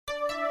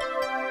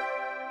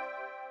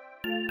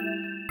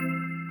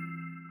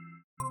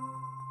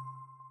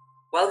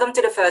Welcome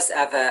to the first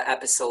ever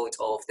episode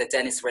of the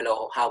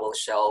Relojo-Howell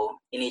Show.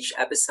 In each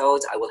episode,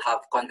 I will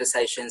have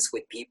conversations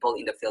with people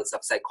in the fields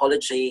of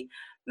psychology,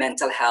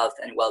 mental health,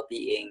 and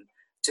well-being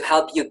to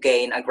help you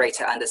gain a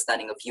greater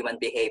understanding of human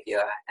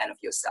behavior and of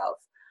yourself.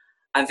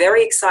 I'm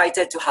very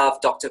excited to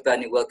have Dr.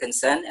 Berney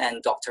Wilkinson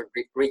and Dr.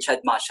 Richard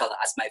Marshall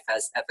as my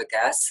first ever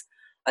guests.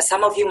 As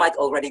some of you might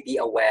already be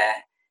aware,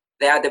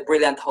 they are the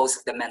brilliant hosts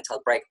of The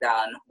Mental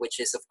Breakdown, which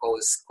is, of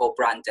course,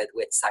 co-branded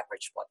with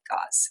Cypress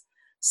Podcast.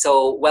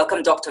 So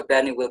welcome, Dr.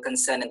 Berney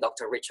Wilkinson and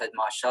Dr. Richard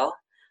Marshall.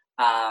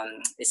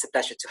 It's a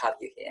pleasure to have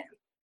you here.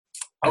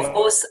 Of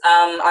course,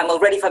 I'm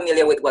already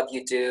familiar with what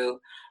you do.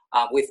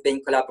 We've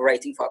been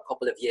collaborating for a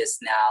couple of years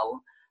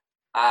now.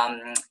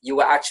 You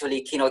were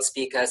actually keynote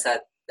speakers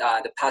at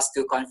the past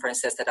two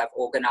conferences that I've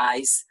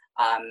organized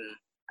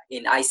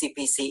in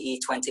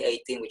ICPCE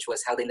 2018, which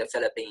was held in the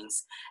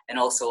Philippines, and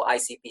also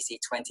ICPC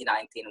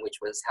 2019, which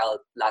was held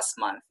last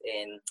month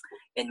in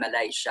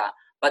Malaysia.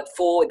 But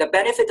for the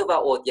benefit of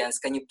our audience,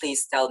 can you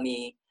please tell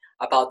me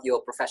about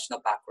your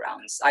professional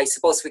backgrounds? I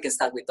suppose we can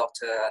start with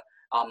Dr.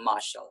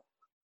 Marshall.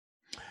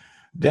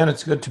 Dan,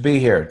 it's good to be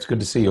here. It's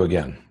good to see you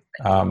again.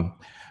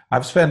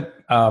 I've spent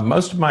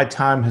most of my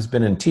time has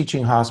been in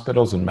teaching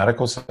hospitals and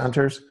medical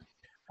centers,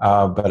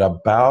 but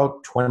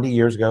about 20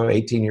 years ago,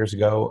 18 years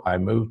ago, I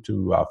moved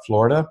to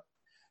Florida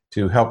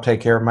to help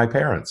take care of my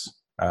parents.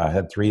 I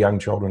had 3 young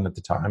children at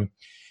the time,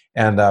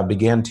 and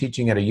began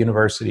teaching at a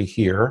university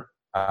here.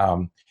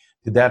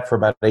 Did that for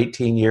about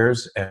 18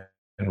 years and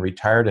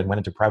retired and went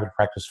into private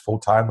practice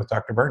full-time with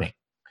Dr. Berney.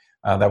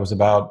 That was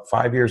about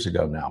 5 years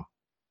ago now.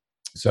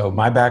 So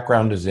my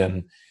background is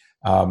in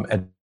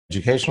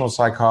educational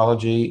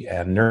psychology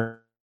and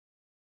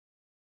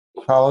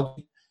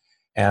neuropsychology.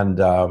 And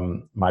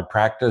the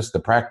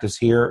practice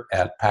here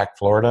at PAC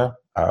Florida,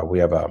 we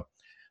have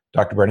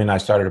Dr. Berney and I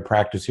started a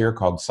practice here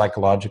called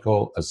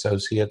Psychological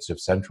Associates of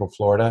Central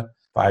Florida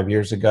 5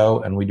 years ago.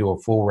 And we do a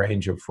full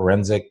range of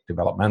forensic,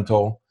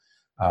 developmental,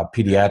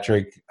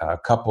 pediatric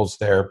couples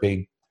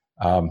therapy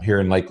here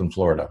in Lakeland,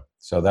 Florida.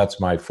 So that's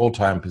my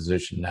full-time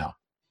position now.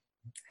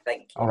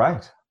 Thank you. All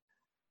right.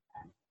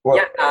 Well,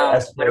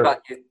 what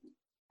about you?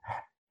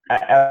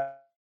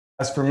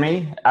 As for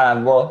me,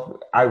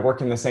 well, I work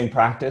in the same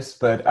practice,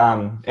 but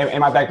and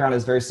my background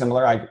is very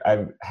similar. I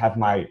have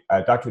my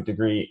doctorate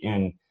degree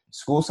in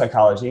school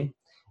psychology,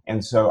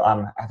 and so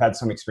I've had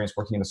some experience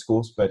working in the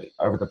schools, but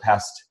over the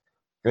past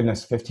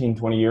 15,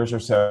 20 years or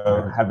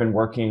so, have been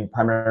working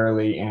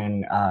primarily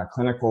in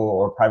clinical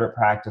or private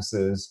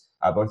practices,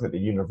 both at the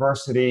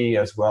university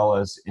as well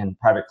as in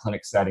private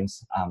clinic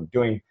settings,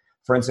 doing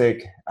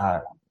forensic,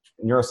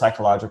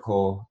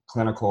 neuropsychological,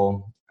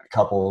 clinical,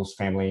 couples,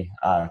 family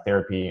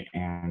therapy,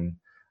 and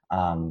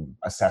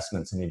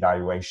assessments and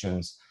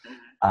evaluations.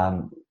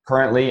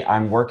 Currently,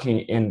 I'm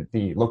working in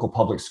the local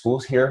public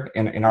schools here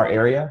in our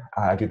area.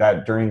 I do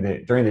that during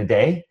the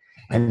day.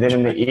 And then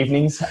in the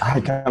evenings,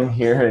 I come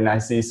here and I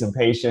see some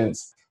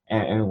patients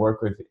and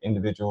work with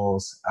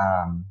individuals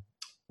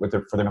for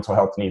their mental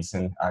health needs,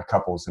 and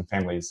couples and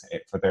families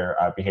for their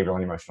behavioral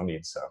and emotional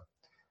needs. So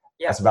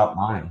that's about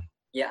mine.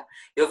 Yeah,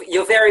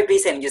 you're very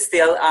busy, and you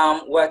still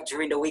work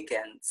during the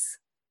weekends.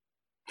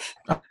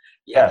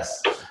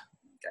 Yes.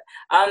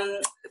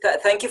 Okay.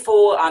 Thank you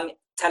for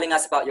telling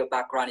us about your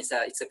background.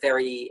 It's a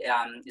very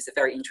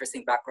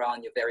interesting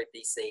background. You're very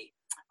busy.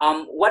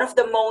 One of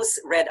the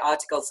most read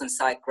articles on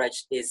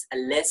PsychReg is a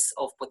list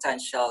of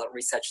potential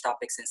research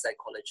topics in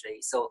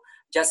psychology. So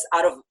just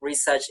out of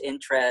research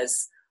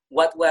interest,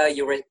 what were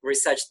your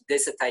research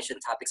dissertation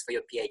topics for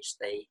your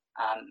PhD,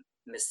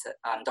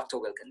 Dr.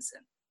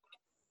 Wilkinson?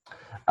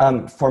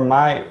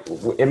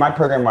 In my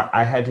program,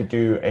 I had to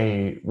do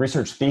a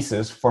research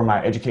thesis for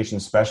my education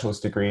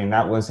specialist degree, and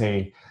that was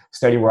a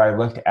study where I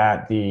looked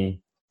at the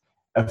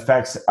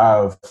effects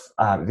of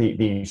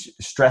the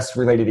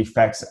stress-related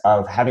effects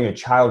of having a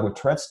child with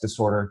Tourette's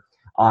disorder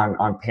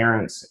on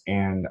parents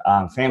and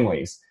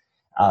families.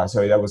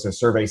 So that was a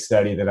survey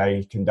study that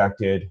I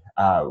conducted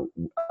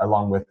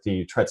along with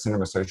the Tourette's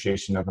Syndrome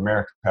Association of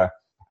America,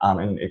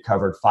 and it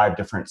covered 5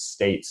 different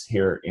states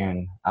here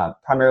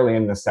primarily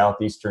in the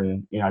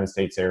southeastern United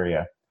States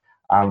area.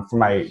 For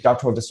my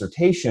doctoral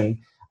dissertation,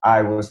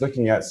 I was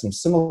looking at some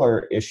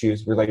similar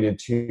issues related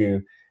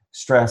to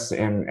stress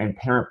and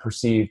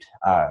parent-perceived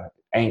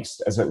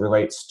angst as it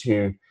relates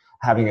to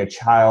having a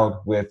child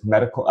with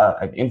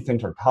an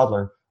infant or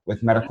toddler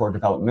with medical or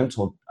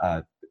developmental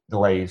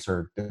delays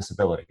or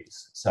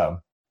disabilities. So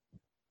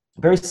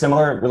very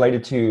similar,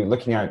 related to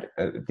looking at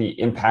the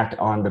impact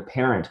on the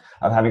parent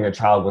of having a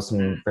child with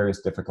some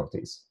various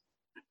difficulties.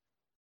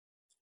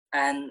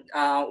 And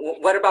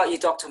what about you,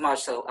 Dr.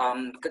 Marshall?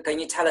 Can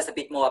you tell us a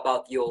bit more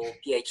about your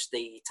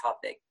PhD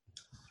topic?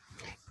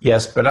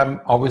 Yes, but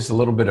I'm always a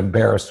little bit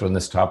embarrassed when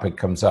this topic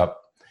comes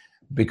up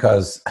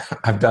because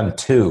I've done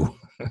 2.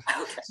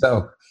 Okay.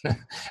 So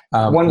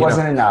one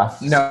wasn't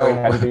enough. No, so I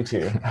had to do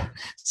 2.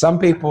 Some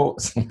people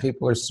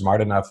are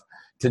smart enough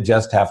to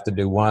just have to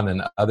do 1,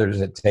 and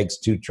others it takes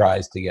 2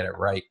 tries to get it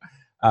right.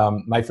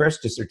 My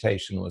first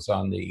dissertation was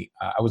on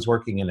I was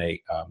working in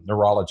a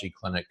neurology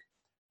clinic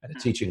at a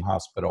teaching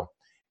hospital,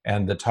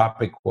 and the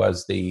topic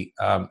was the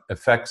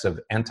effects of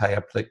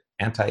anti-epileptic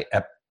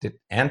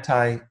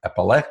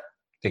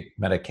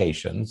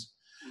medications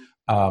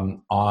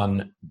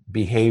on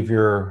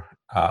behavior,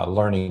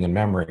 learning, and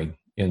memory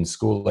in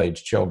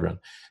school-age children.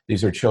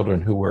 These are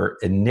children who were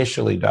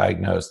initially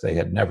diagnosed. They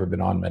had never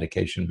been on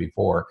medication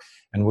before,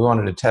 and we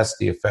wanted to test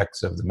the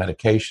effects of the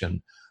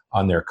medication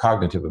on their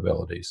cognitive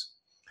abilities.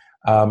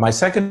 My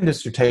second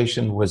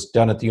dissertation was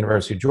done at the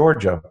University of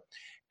Georgia,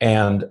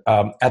 and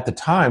at the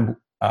time,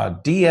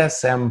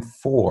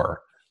 DSM-4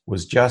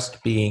 was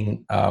just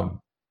being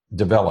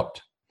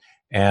developed.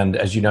 And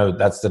as you know,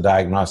 that's the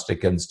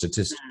diagnostic and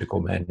statistical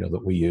manual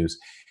that we use.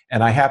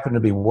 And I happened to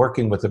be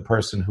working with a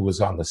person who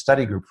was on the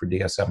study group for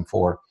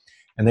DSM-4,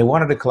 and they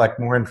wanted to collect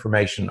more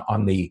information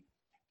on the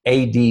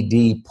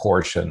ADD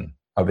portion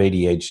of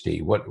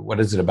ADHD. What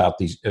is it about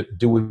these?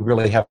 Do we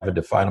really have a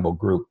definable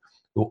group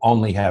who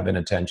only have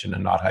inattention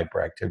and not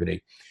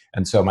hyperactivity?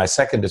 And so my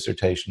second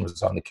dissertation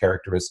was on the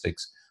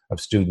characteristics of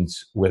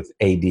students with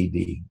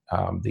ADD,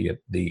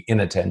 the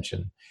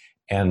inattention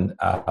and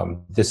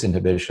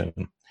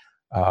disinhibition.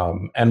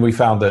 And we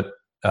found that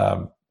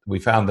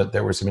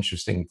there were some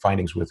interesting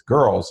findings with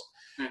girls,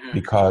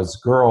 because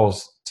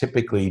girls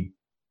typically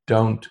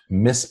don't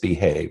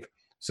misbehave,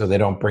 so they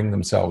don't bring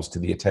themselves to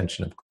the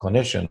attention of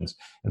clinicians,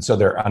 and so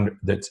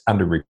that's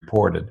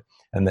underreported,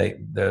 and they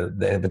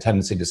have a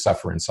tendency to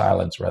suffer in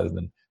silence rather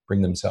than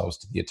bring themselves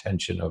to the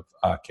attention of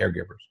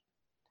caregivers.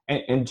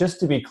 And just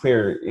to be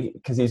clear,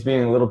 because he's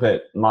being a little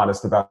bit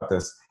modest about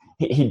this,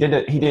 he did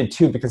it. He did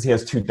two because he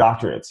has two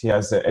doctorates. He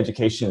has a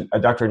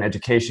doctorate in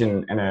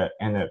education, and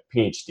a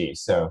PhD.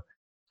 So,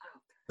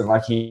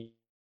 like he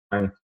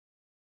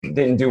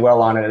didn't do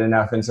well on it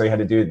enough, and so he had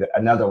to do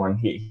another one.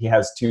 He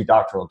has two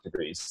doctoral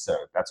degrees, so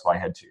that's why I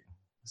had two.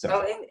 So.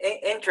 Oh,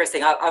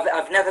 interesting.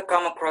 I've never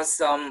come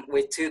across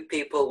with two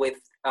people with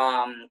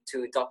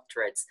two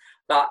doctorates,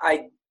 but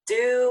I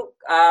do.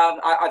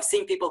 I've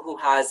seen people who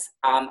has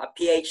a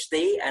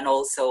PhD and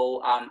also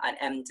an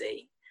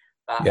MD.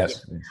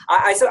 Yes. Yeah.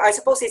 I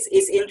suppose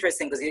it's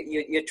interesting because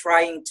you're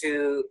trying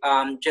to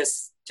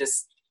just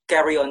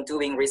carry on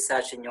doing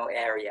research in your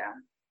area.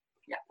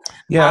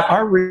 Yeah,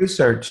 our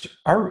research,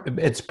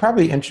 it's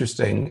probably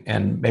interesting,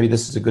 and maybe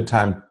this is a good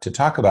time to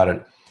talk about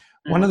it.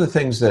 One of the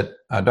things that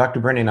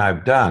Dr. Berney and I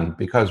have done,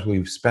 because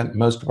we've spent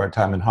most of our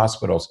time in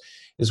hospitals,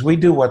 is we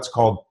do what's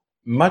called,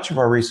 much of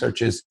our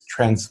research is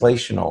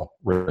translational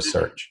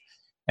research.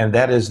 And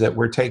that is that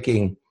we're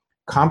taking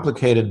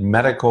complicated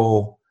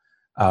medical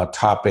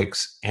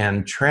topics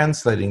and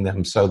translating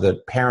them so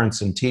that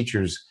parents and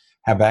teachers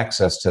have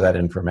access to that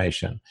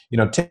information. You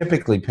know,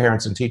 typically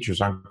parents and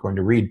teachers aren't going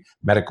to read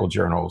medical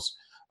journals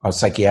or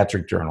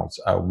psychiatric journals.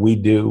 We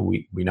do,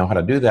 we know how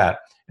to do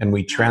that, and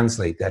we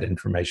translate that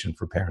information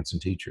for parents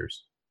and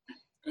teachers.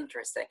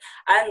 Interesting.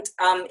 And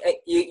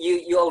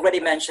you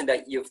already mentioned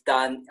that you've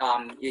done,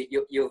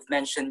 you've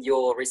mentioned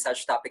your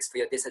research topics for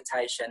your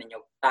dissertation and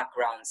your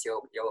backgrounds,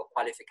 your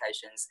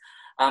qualifications.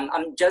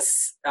 I'm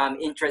just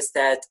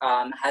interested,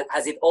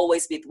 has it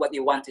always been what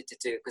you wanted to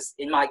do? Because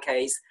in my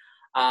case,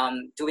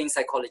 doing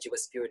psychology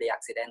was purely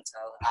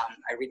accidental.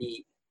 I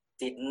really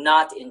did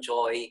not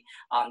enjoy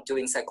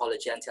doing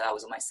psychology until I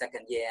was in my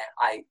second year.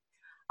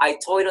 I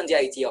toyed on the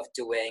idea of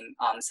doing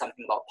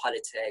something about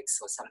politics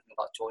or something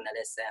about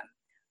journalism,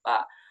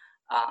 but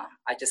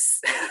I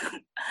just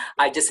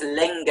I just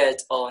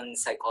lingered on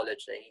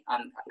psychology.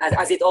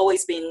 Has it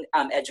always been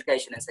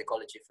education and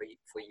psychology for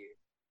you?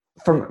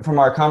 From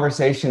our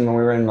conversation when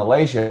we were in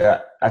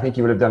Malaysia, I think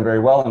you would have done very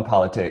well in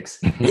politics.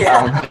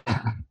 Yeah.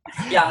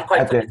 Yeah, I'm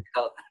quite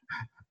political.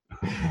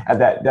 At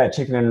that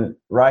chicken and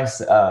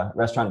rice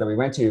restaurant that we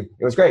went to,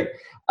 it was great.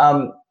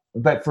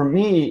 But for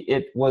me,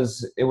 it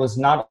was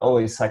not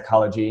always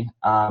psychology.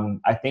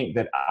 I think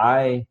that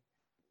I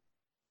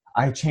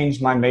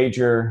changed my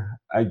major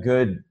a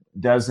good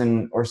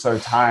dozen or so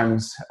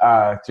times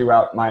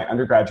throughout my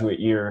undergraduate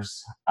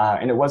years,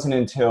 and it wasn't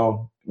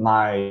until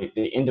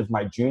the end of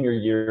my junior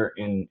year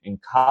in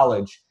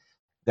college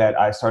that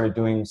I started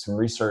doing some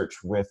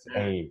research with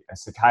a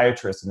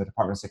psychiatrist in the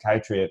Department of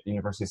Psychiatry at the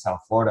University of South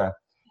Florida,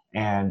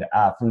 and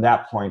from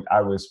that point,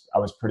 I was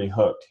pretty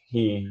hooked.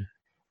 He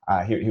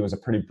was a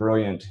pretty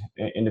brilliant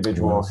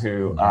individual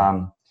who,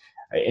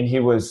 and he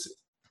was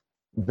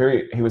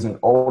an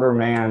older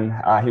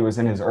man. He was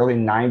in his early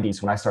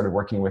 90s when I started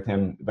working with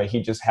him, but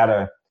he just had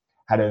a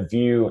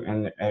view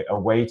and a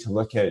way to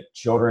look at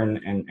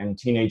children and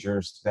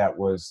teenagers that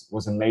was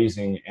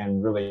amazing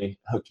and really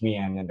hooked me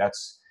in, and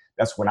that's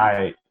when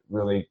I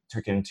really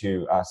took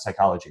into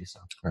psychology. So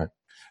right,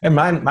 and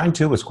mine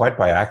too was quite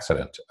by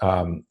accident.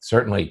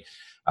 Certainly,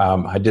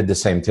 I did the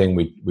same thing.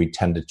 We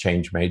tend to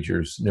change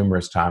majors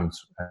numerous times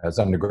as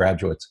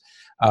undergraduates,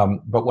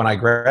 but when I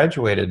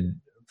graduated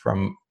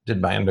did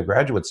my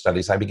undergraduate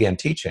studies, I began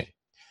teaching,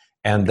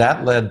 and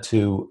that led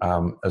to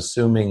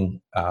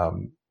assuming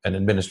an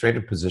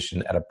administrative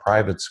position at a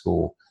private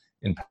school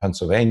in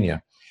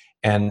Pennsylvania.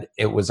 And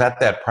it was at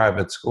that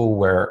private school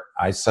where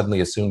I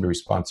suddenly assumed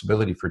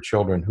responsibility for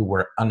children who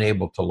were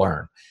unable to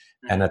learn.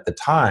 And at the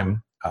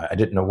time, I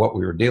didn't know what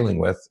we were dealing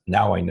with.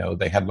 Now I know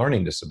they had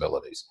learning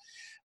disabilities.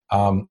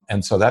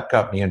 And so that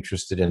got me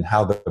interested in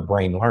how the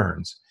brain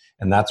learns.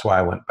 And that's why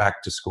I went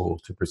back to school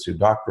to pursue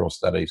doctoral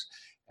studies,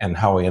 and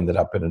how I ended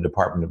up in a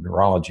department of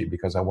neurology,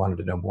 because I wanted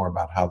to know more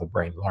about how the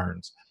brain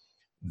learns.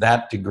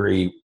 That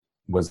degree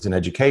was in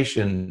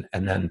education.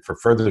 And then for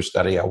further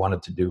study, I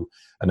wanted to do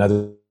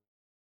another.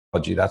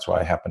 That's why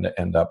I happened to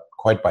end up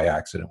quite by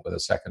accident with a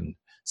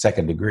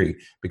second degree,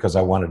 because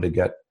I wanted to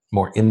get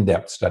more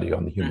in-depth study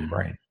on the human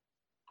brain.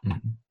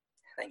 Mm-hmm.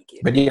 Thank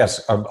you. But yes,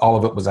 all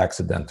of it was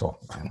accidental.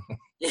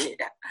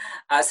 Yeah.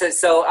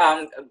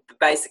 So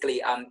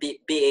basically,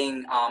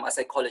 being a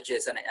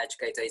psychologist and an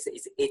educator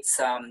it's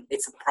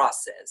a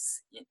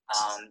process.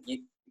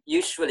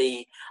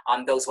 Usually,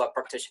 those who are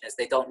practitioners,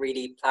 they don't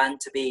really plan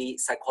to be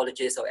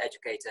psychologists or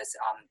educators.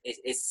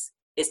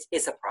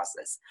 It's a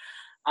process.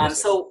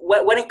 So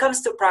when it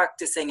comes to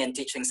practicing and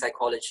teaching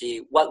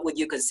psychology, what would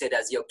you consider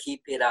as your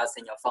key pillars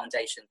and your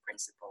foundation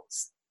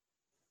principles?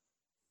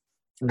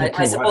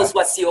 I suppose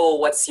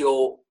what's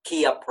your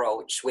key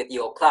approach with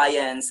your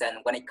clients, and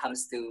when it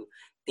comes to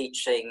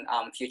teaching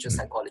future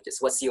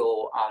psychologists, what's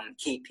your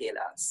key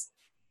pillars?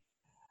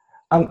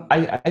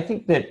 I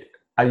think that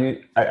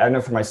I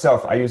know for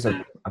myself, I use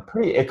a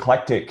pretty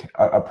eclectic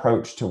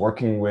approach to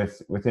working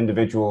with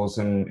individuals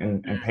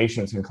and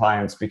patients and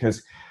clients,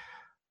 because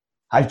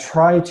I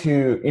try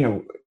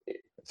to,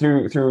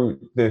 through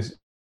this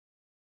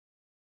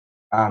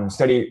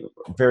study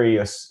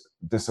various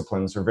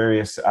disciplines or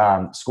various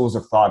schools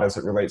of thought as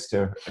it relates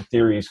to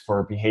theories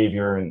for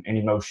behavior and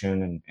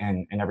emotion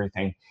and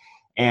everything.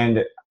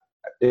 And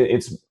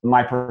it's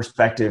my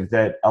perspective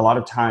that a lot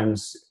of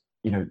times,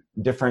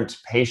 different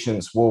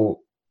patients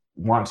will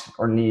want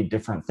or need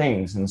different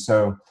things. And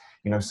so,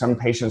 some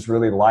patients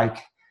really like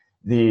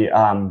the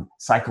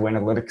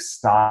psychoanalytic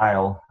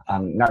style.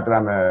 Not that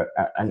I'm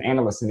an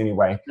analyst in any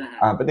way,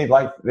 but they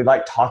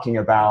like talking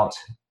about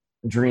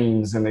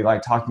dreams, and they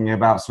like talking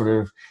about sort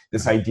of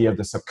this idea of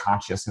the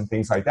subconscious and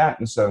things like that.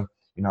 And so,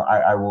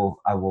 I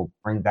will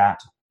bring that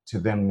to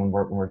them when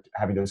we're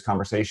having those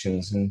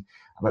conversations.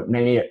 But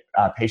many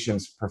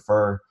patients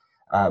prefer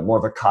more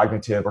of a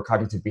cognitive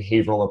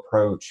behavioral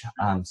approach.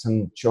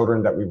 Some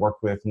children that we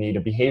work with need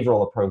a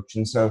behavioral approach.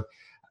 And so,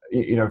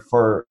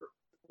 for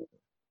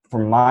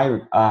my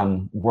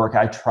work,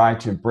 I try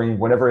to bring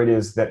whatever it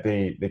is that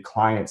the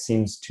client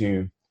seems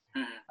to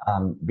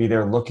be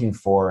there looking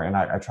for, and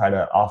I try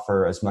to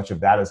offer as much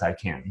of that as I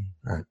can.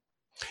 Right.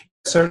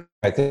 Certainly,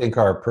 I think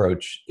our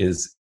approach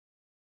is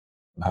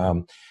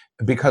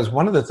because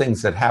one of the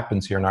things that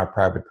happens here in our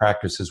private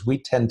practice is we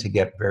tend to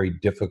get very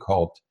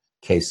difficult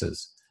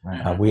cases.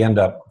 Right.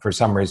 For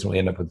some reason, we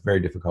end up with very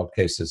difficult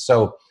cases.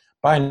 So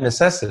by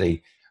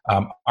necessity,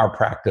 our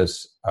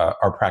practice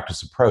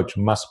approach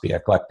must be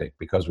eclectic,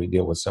 because we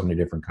deal with so many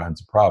different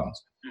kinds of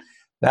problems.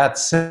 That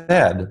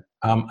said,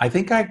 I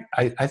think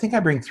I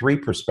bring three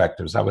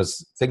perspectives. I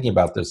was thinking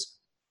about this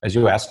as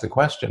you asked the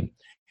question.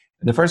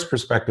 The first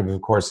perspective,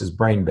 of course, is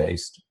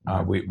brain-based.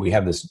 We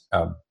have this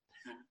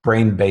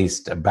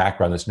brain-based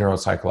background, this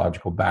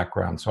neuropsychological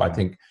background. So I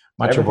think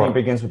everything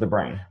begins with the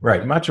brain.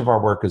 Right. Much of our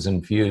work is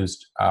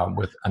infused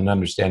with an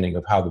understanding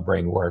of how the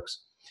brain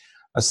works.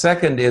 A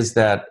second is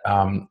that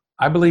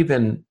I believe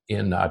in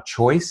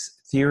choice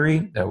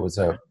theory that was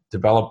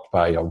developed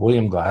by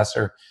William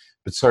Glasser,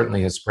 but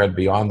certainly has spread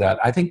beyond that.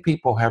 I think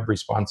people have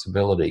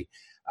responsibility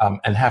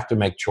and have to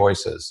make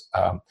choices.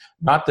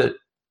 Not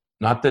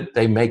that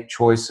they make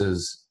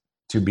choices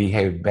to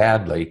behave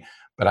badly,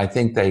 but I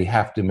think they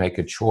have to make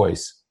a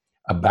choice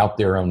about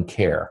their own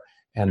care.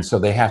 And so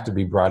they have to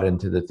be brought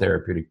into the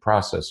therapeutic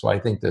process. So I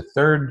think the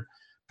third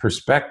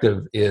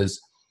perspective is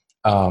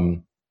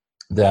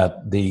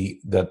that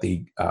the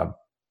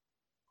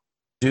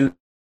do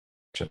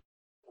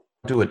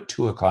it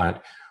to a client.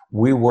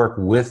 We work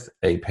with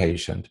a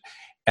patient,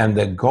 and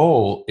the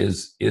goal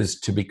is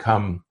to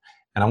become,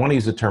 and I want to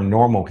use the term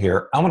normal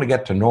here. I want to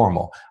get to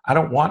normal. I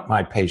don't want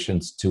my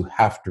patients to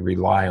have to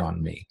rely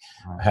on me,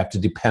 have to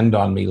depend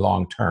on me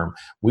long term.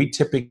 We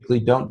typically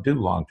don't do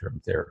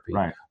long-term therapy.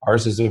 Right.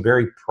 Ours is a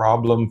very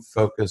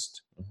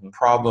problem-focused,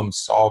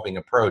 problem-solving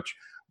approach,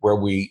 where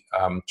we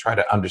try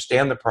to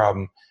understand the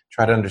problem,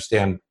 try to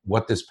understand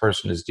what this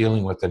person is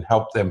dealing with, and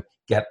help them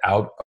get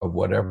out of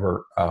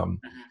whatever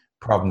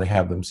problem they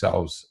have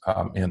themselves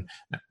in.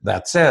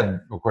 That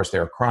said, of course,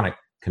 there are chronic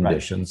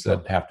conditions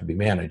that have to be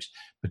managed.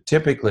 But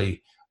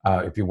typically,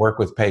 if you work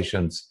with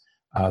patients,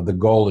 the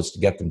goal is to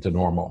get them to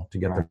normal, to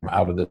get them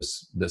out of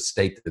this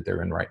state that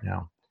they're in right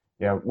now.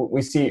 Yeah,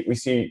 we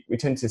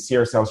tend to see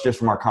ourselves, just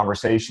from our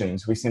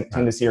conversations, we tend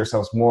to see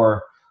ourselves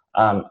more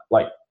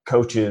like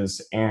coaches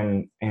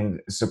and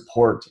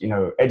support,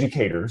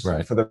 educators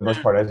for the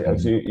most part,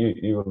 as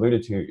you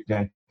alluded to,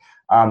 Dan.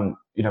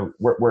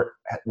 We're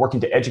working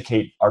to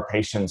educate our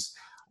patients.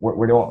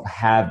 We don't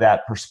have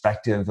that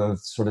perspective of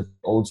sort of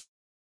old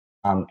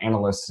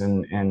analysts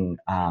and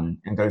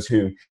those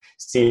who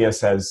see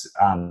us as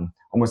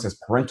almost as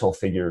parental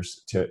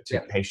figures to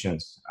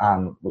patients.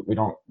 We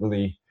don't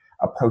really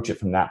approach it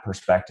from that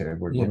perspective.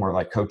 We're more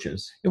like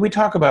coaches. We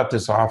talk about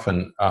this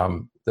often,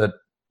 that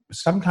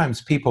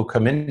sometimes people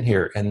come in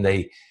here and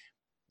they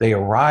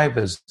arrive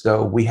as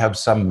though we have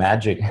some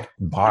magic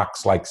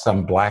box, like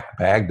some black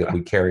bag that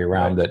we carry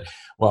around that,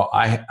 well,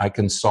 I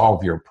can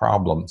solve your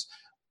problems.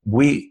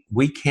 We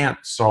can't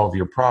solve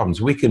your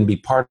problems. We can be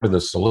part of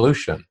the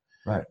solution.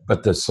 Right.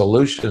 But the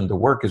solution, the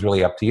work is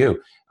really up to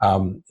you.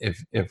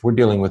 If we're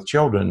dealing with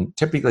children,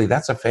 typically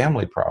that's a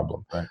family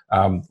problem.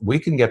 Right. We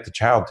can get the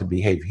child to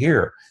behave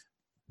here,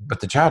 but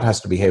the child has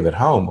to behave at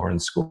home or in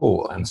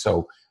school. And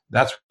so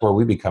that's where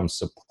we become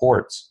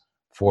supports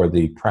for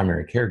the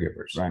primary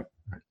caregivers. Right.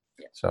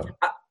 So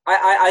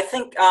I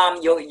think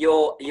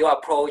your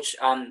approach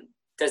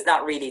does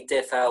not really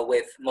differ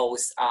with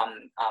most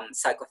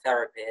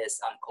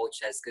psychotherapists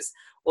coaches, because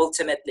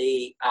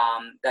ultimately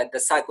the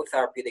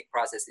psychotherapeutic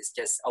process is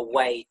just a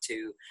way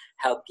to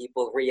help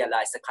people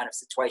realize the kind of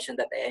situation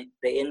that they're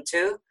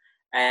into,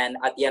 and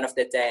at the end of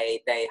the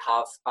day they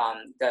have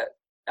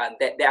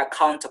they're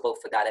accountable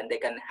for that and they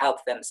can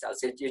help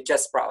themselves. You're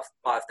just part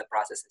of the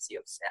process, as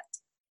you've said.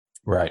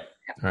 Right.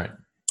 Yeah. Right.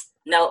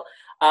 Now,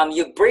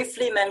 you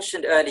briefly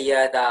mentioned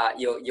earlier that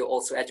you're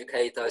also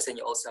educators and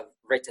you also have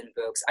written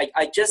books.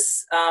 I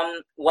just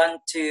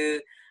want to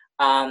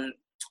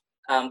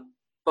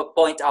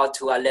point out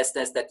to our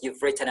listeners that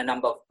you've written a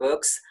number of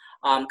books.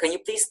 Can you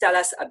please tell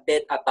us a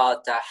bit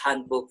about the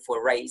Handbook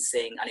for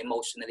Raising an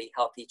Emotionally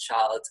Healthy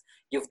Child?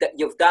 You've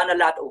done a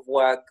lot of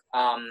work.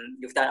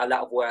 You've done a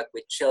lot of work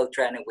with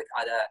children and with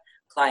other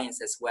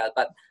clients as well.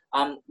 But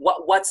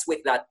what's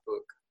with that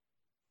book?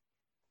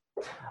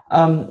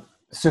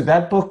 So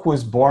that book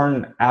was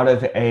born out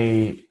of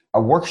a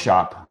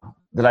workshop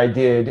that I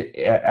did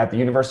at the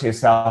University of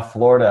South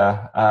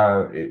Florida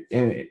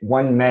in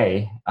one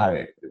May,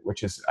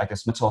 which is, I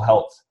guess, mental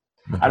health.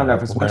 I don't know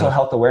if it's Mental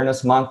Health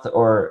Awareness Month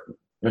or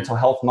Mental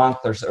Health Month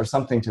or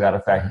something to that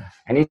effect.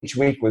 And each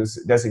week was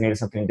designated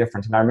something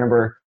different. And I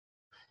remember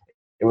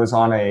it was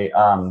on it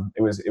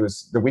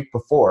was the week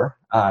before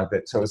so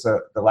it was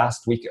the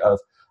last week of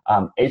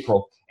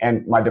April.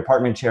 And my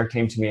department chair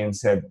came to me and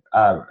said,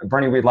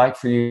 Berney, we'd like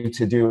for you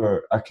to do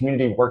a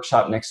community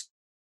workshop next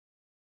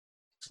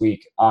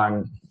week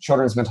on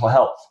children's mental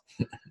health.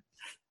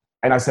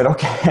 And I said,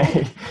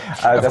 okay.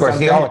 Of course,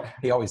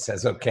 he always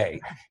says, okay.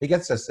 He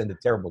gets us into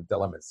terrible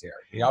dilemmas here.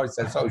 He always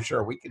says, oh,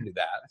 sure, we can do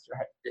that. That's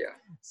right. Yeah.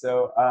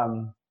 So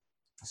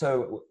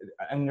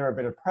under a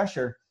bit of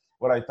pressure,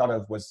 what I thought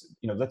of was,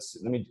 I'm just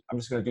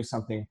going to do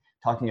something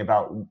talking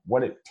about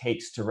what it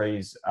takes to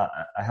raise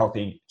a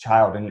healthy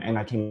child. And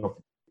I came up,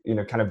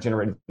 kind of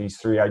generated these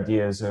three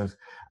ideas of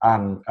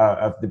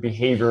the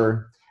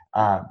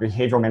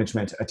behavioral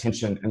management,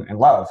 attention, and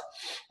love.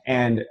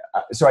 And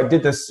so I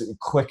did this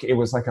quick, it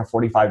was like a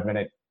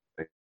 45-minute.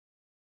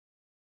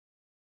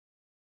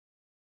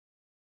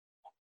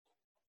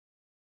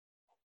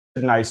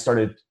 And I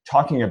started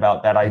talking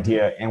about that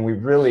idea, and we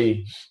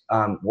really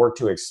worked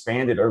to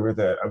expand it over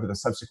the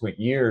subsequent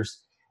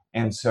years.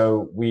 And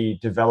so we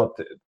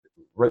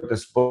wrote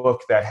this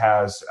book that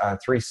has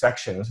 3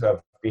 sections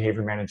of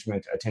behavior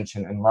management,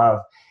 attention, and love.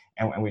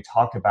 And we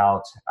talk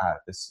about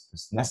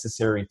this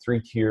necessary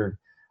 3-tiered,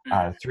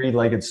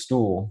 3-legged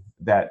stool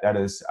that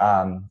is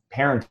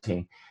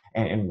parenting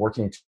and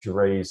working to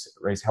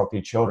raise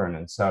healthy children.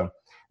 And so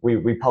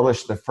we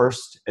published the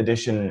first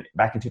edition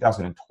back in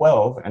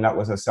 2012, and that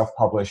was a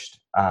self-published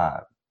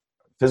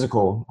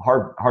physical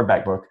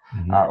hardback book,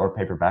 or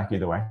paperback,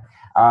 either way.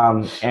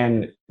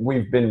 And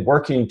we've been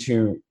working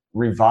to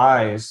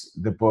revise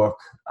the book,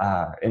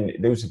 and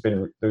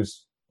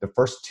the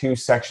first 2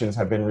 sections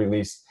have been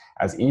released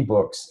as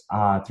ebooks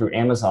through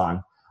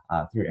Amazon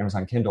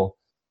Kindle.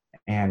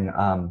 And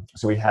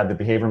so we had the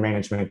behavior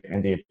management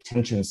and the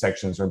attention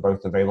sections are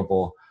both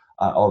available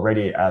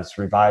already as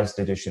revised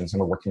editions, and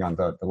we're working on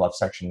the love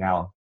section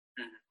now.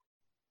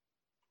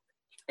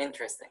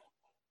 Interesting.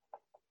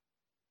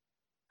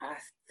 I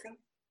think.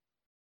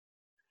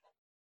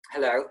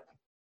 Hello.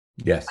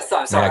 Yes.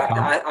 I'm sorry.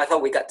 I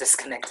thought we got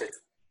disconnected.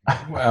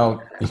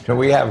 Well,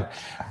 we have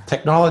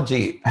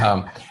technology.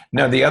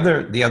 No, the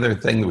other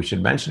thing that we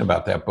should mention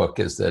about that book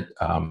is that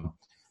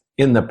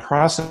in the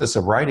process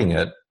of writing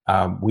it,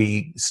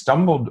 we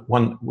stumbled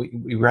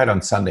we read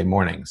on Sunday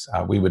mornings.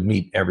 We would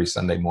meet every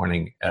Sunday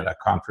morning at a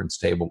conference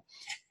table,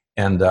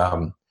 and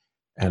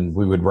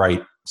we would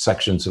write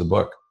sections of the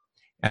book.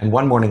 And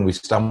one morning we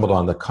stumbled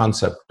on the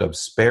concept of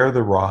spare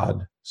the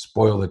rod,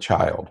 spoil the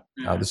child.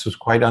 This was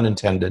quite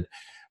unintended,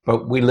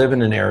 but we live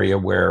in an area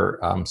where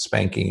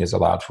spanking is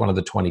allowed. It's one of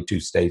the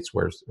 22 states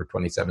or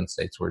 27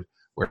 states where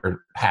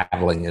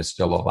paddling is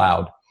still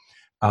allowed.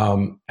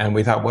 And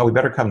we thought, well, we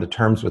better come to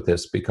terms with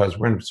this because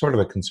we're in sort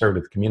of a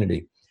conservative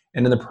community.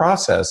 And in the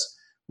process,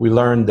 we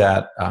learned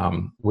that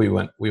we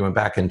went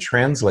back and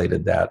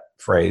translated that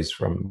phrase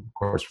from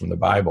the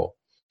Bible,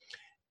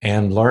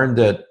 and learned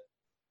that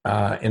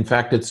in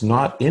fact it's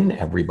not in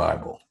every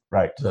Bible.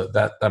 Right.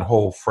 That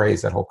whole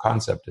phrase, that whole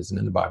concept isn't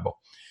in the Bible.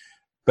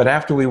 But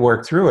after we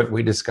worked through it,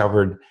 we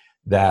discovered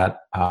that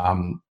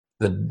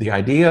the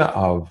idea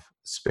of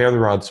spare the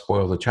rod,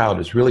 spoil the child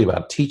is really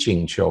about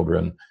teaching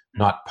children,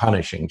 not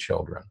punishing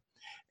children.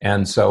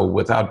 And so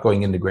without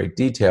going into great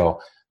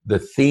detail, the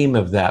theme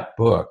of that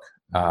book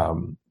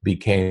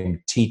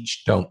became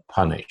teach, don't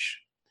punish.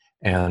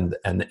 And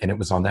it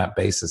was on that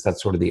basis.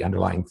 That's sort of the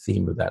underlying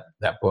theme of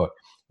that book,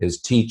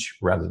 is teach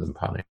rather than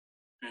punish.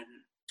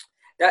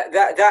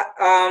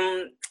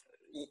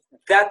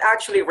 That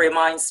actually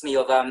reminds me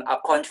of a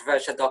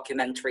controversial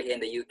documentary here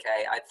in the UK.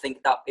 I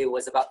think that it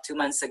was about 2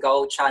 months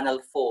ago, Channel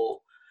 4.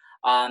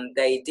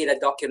 They did a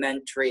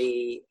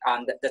documentary.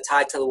 The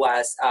title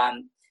was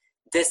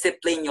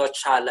Discipline Your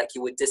Child Like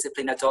You Would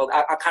Discipline a Dog.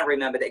 I can't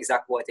remember the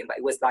exact wording, but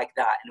it was like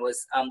that. And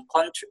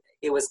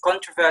it was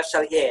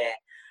controversial here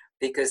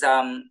because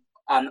a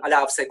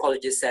lot of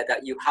psychologists said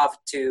that you have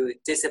to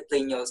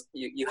discipline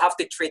you have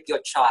to treat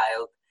your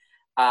child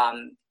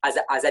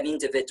as an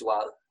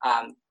individual.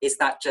 It's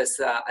not just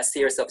a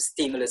series of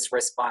stimulus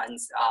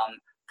response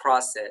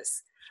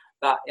process.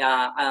 But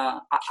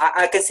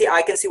I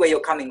can see where you're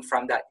coming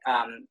from. That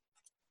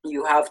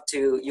you have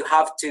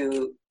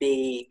to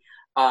be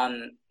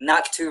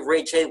not too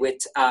rigid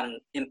with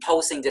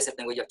imposing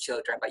discipline with your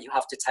children, but you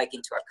have to take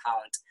into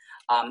account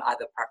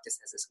other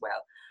practices as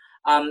well.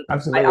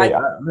 Absolutely.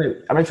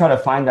 I'm gonna try to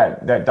find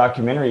that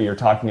documentary you're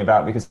talking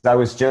about, because I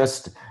was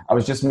just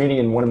meeting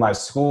in one of my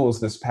schools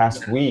this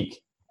past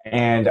week,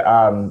 and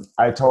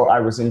I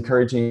was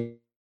encouraging.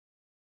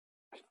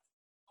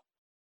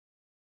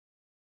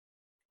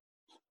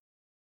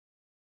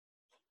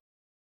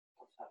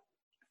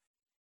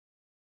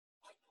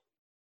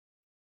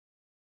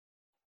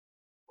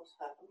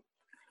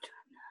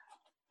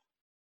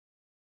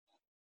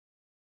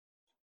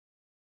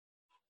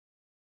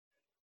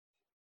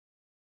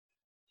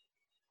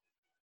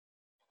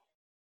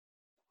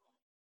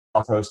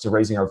 Opposed to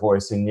raising our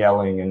voice and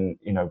yelling and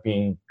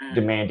being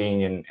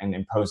demanding and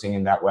imposing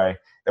in that way,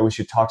 that we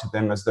should talk to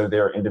them as though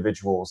they're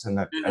individuals, and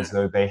that as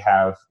though they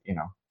have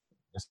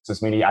just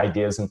as many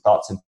ideas and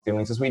thoughts and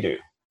feelings as we do.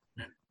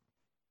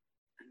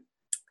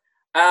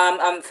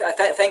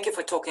 Thank you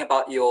for talking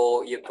about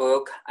your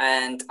book,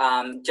 and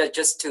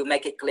just to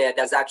make it clear,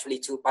 there's actually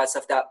 2 parts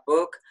of that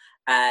book,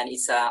 and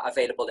it's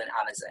available on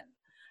Amazon.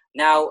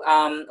 Now,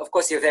 of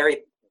course, you're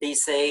very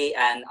busy,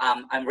 and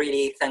I'm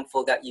really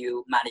thankful that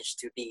you managed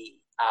to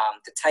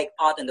take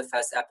part in the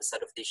first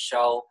episode of this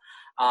show.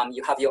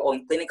 You have your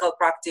own clinical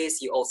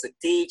practice, you also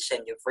teach,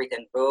 and you've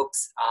written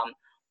books.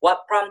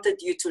 What prompted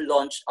you to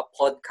launch a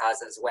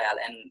podcast as well,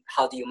 and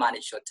how do you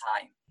manage your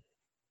time?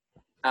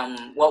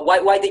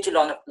 Why did you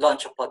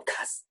launch a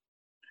podcast?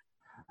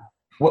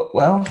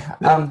 Well,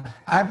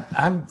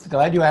 I'm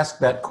glad you asked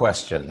that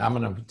question. I'm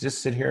going to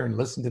just sit here and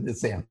listen to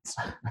this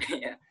answer.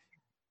 Yeah.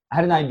 I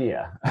had an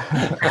idea.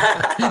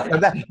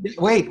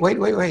 Wait.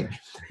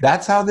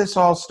 That's how this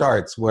all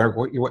starts.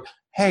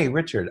 Hey,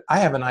 Richard, I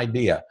have an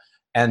idea.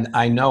 And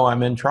I know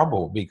I'm in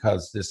trouble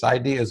because this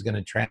idea is going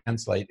to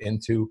translate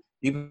into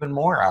even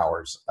more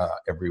hours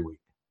every week.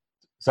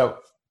 So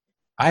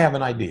I have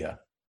an idea.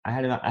 I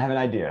have an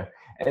idea.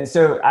 And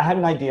so I had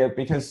an idea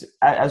because,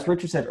 as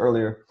Richard said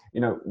earlier,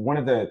 one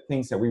of the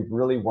things that we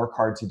really work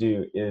hard to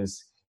do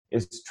is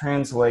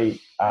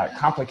translate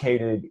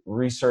complicated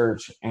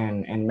research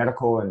and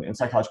medical and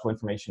psychological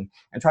information,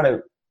 and try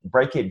to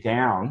break it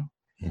down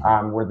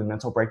where the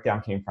mental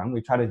breakdown came from.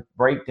 We try to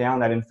break down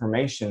that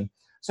information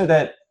so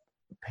that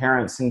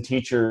parents and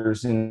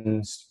teachers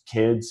and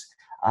kids,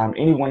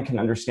 anyone can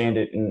understand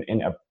it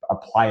and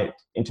apply it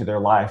into their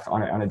life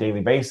on a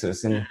daily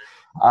basis. And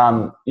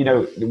we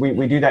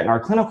do that in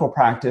our clinical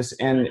practice,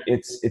 and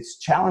it's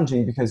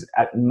challenging because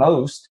at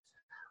most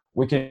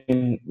we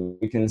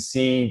can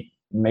see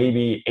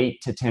maybe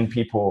 8 to 10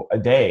 people a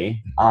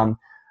day.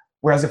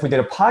 Whereas if we did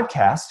a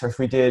podcast, or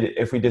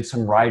if we did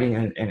some writing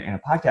in a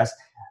podcast,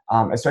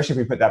 especially if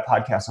we put that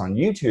podcast on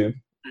YouTube,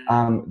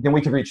 then we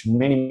could reach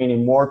many, many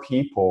more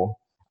people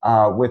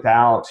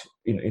without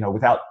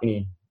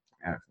any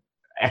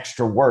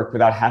extra work,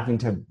 without having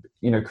to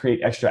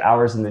create extra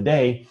hours in the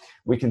day.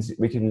 We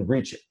can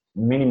reach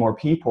many more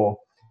people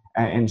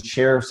and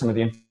share some of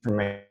the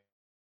information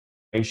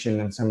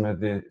and some of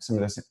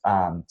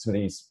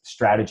these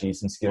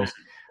strategies and skills,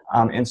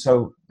 and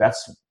so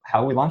that's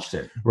how we launched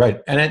it.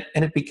 Right, and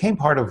it became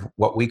part of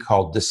what we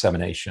call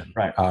dissemination.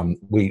 Right.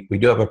 We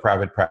do have a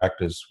private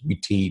practice. We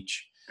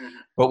teach,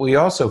 but we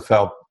also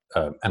felt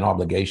an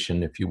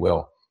obligation, if you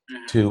will,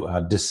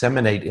 to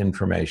disseminate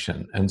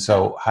information. And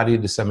so, how do you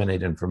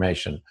disseminate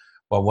information?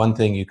 Well, one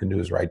thing you can do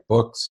is write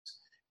books.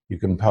 You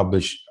can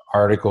publish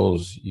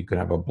articles. You can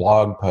have a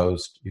blog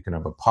post. You can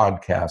have a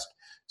podcast.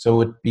 So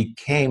it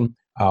became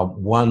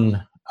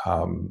one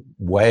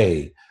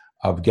way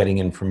of getting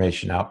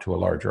information out to a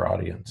larger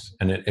audience.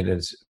 And it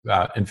is,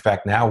 in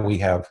fact, now we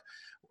have,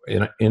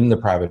 in the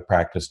private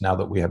practice, now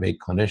that we have 8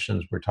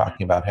 clinicians, we're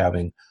talking about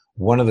having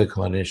one of the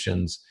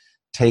clinicians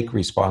take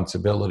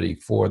responsibility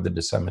for the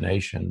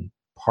dissemination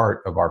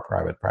part of our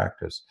private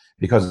practice,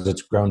 because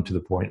it's grown to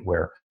the point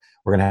where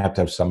we're going to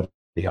have somebody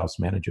else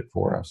manage it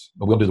for us.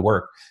 But we'll do the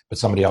work, but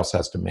somebody else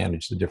has to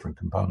manage the different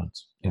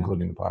components,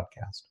 including the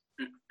podcast.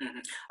 Mm-hmm.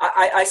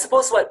 I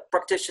suppose what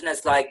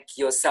practitioners like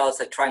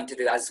yourselves are trying to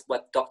do, as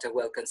what Dr.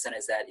 Wilkinson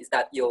has said, is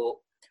that you're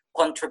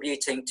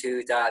contributing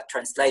to the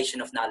translation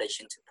of knowledge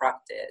into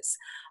practice.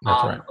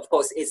 That's right. Of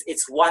course,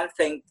 it's one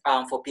thing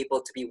for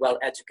people to be well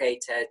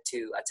educated,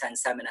 to attend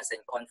seminars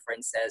and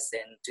conferences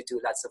and to do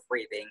lots of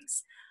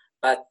readings,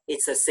 but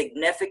it's a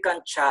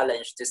significant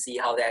challenge to see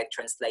how they're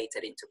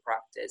translated into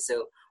practice.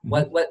 So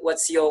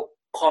what's your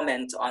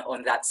comment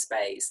on that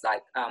space?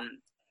 Like,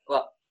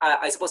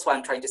 I suppose what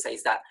I'm trying to say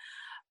is that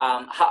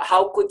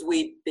how could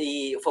we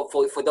be,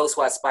 for those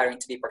who are aspiring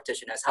to be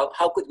practitioners,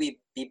 how could we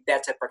be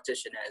better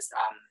practitioners?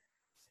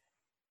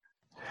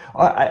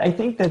 I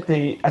think that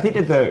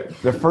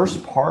the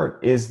first part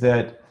is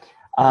that,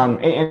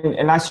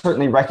 and I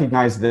certainly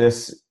recognize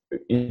this,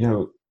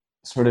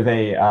 sort of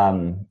a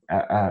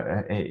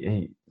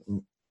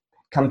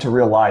come to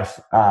real life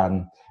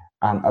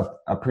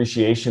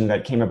appreciation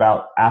that came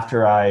about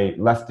after I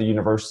left the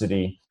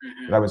university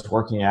that I was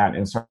working at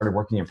and started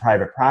working in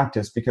private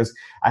practice, because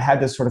I had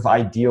this sort of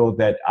ideal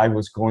that I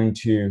was going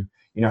to,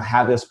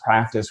 have this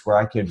practice where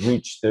I could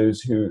reach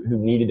those who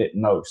needed it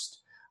most.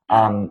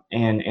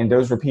 And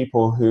those were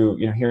people who,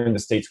 here in the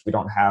States, we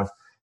don't have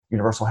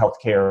universal health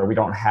care. We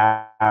don't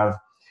have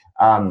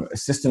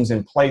systems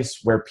in place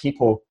where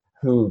people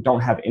who don't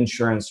have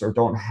insurance or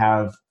don't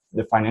have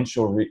the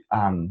financial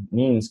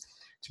means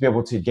to be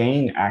able to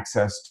gain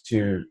access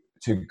to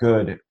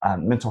good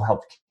mental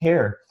health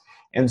care.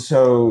 And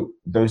so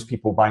those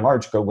people, by and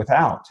large, go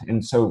without.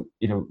 And so,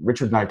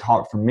 Richard and I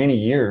talked for many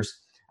years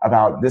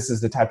about this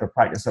is the type of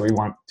practice that we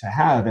want to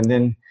have. And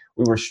then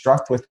we were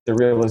struck with the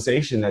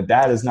realization that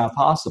that is not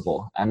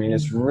possible. I mean,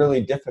 it's really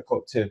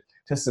difficult to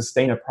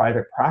sustain a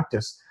private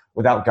practice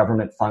without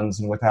government funds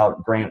and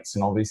without grants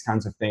and all these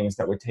kinds of things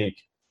that would take,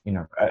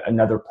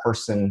 another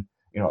person,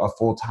 a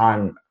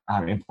full-time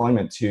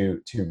employment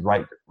to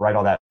write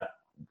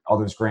all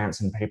those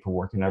grants and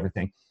paperwork and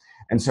everything.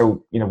 And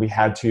so, we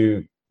had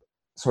to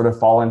sort of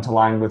fall into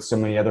line with so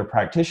many other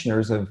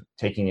practitioners of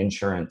taking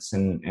insurance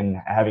and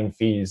having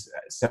fees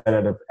set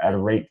at a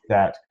rate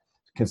that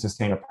can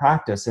sustain a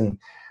practice. And,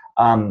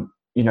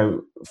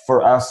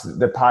 for us,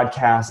 the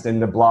podcast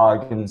and the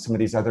blog and some of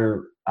these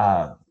other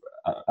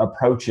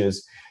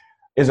approaches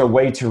is a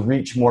way to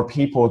reach more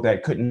people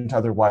that couldn't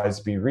otherwise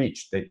be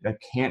reached, that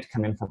can't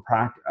come in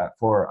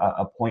for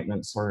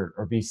appointments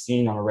or be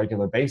seen on a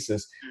regular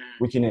basis.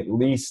 We can at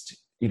least,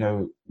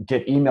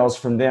 get emails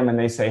from them and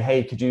they say,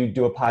 hey, could you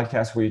do a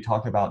podcast where you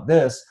talk about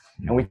this?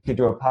 And we could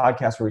do a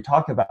podcast where we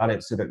talk about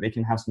it so that they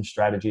can have some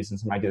strategies and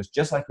some ideas,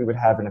 just like we would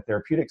have in a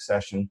therapeutic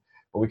session,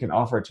 but we can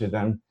offer it to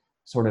them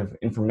sort of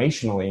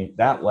informationally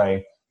that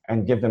way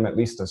and give them at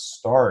least a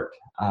start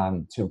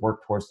to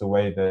work towards the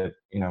way that,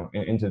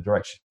 into the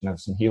direction of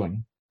some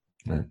healing.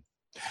 Right.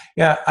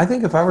 Yeah, I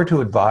think if I were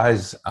to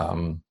advise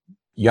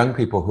young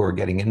people who are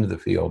getting into the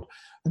field,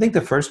 I think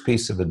the first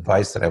piece of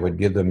advice that I would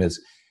give them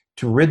is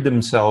to rid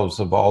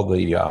themselves of all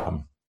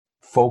the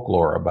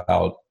folklore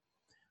about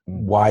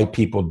why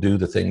people do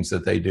the things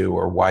that they do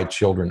or why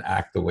children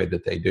act the way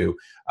that they do.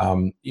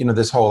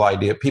 This whole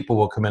idea, people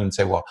will come in and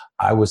say, well,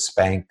 I was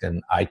spanked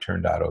and I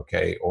turned out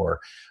okay, or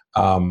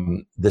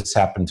this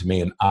happened to me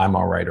and I'm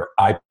all right, or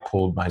I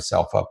pulled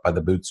myself up by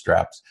the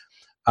bootstraps.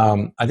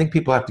 I think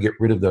people have to get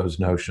rid of those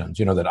notions,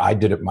 that I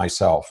did it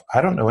myself.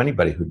 I don't know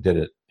anybody who did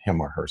it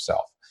him or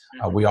herself.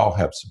 We all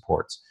have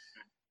supports.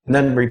 And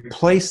then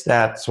replace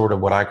that sort of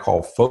what I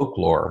call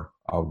folklore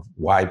of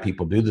why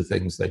people do the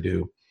things they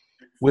do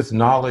with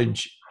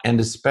knowledge, and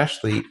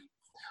especially,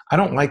 I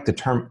don't like the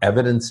term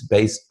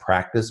evidence-based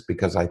practice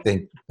because I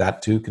think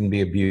that too can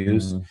be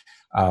abused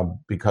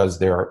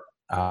because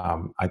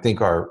I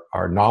think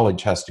our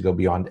knowledge has to go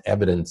beyond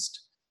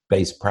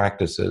evidence-based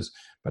practices.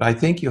 But I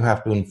think you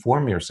have to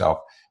inform yourself.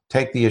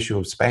 Take the issue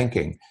of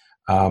spanking.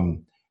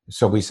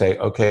 So we say,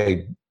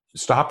 okay,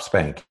 stop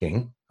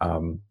spanking.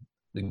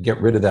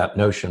 Get rid of that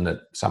notion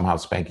that somehow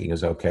spanking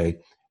is okay,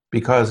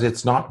 because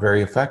it's not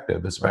very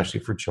effective, especially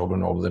for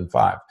children older than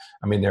 5.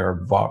 I mean, there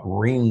are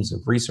reams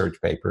of research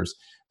papers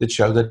that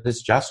show that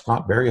it's just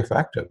not very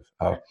effective,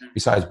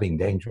 besides being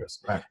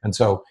dangerous. Right. And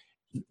so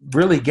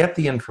really get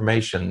the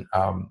information,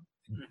 and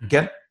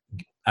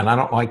I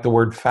don't like the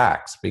word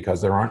facts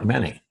because there aren't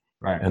many.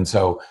 Right. And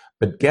so,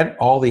 but get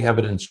all the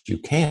evidence you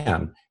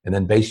can and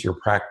then base your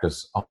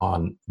practice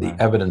on the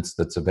evidence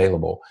that's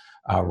available,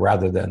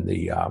 rather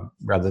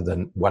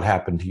than what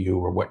happened to you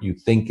or what you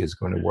think is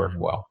going to work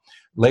well.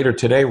 Later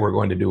today, we're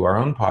going to do our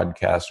own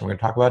podcast, and we're going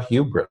to talk about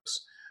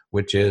hubris,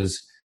 which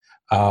is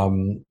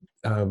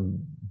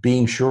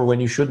being sure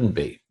when you shouldn't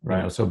be.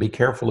 Right. So be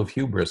careful of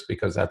hubris,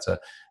 because that's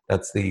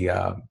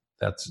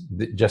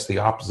just the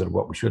opposite of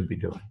what we should be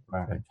doing.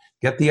 Right. Okay?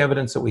 Get the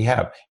evidence that we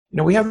have.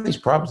 We have these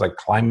problems like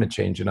climate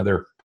change and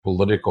other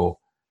political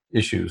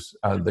issues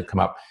that come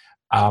up.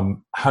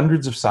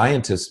 Hundreds of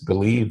scientists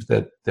believe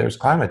that there's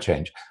climate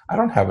change. I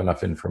don't have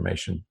enough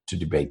information to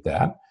debate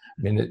that.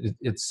 I mean,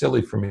 it's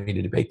silly for me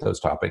to debate those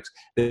topics.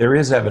 There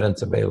is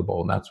evidence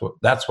available, and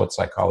that's what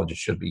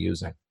psychologists should be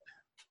using.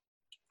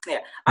 Yeah,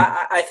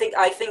 I think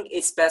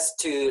it's best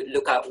to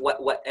look at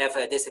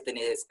whatever discipline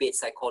it is, be it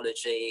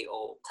psychology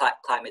or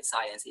climate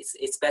science.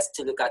 It's best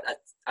to look at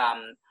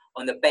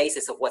on the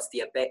basis of what's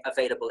the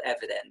available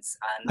evidence.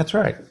 And that's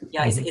right.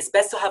 Yeah, it's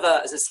best to have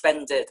a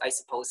suspended, I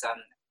suppose,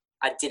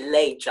 a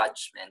delayed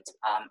judgment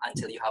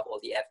until you have all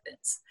the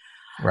evidence.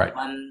 Right.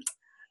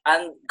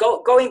 And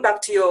going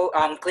back to your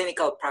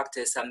clinical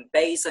practice,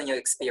 based on your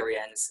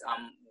experience,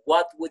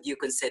 what would you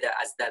consider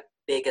as the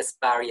biggest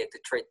barrier to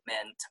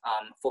treatment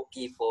for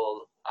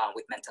people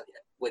with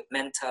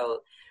mental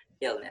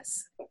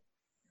illness?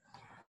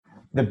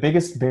 The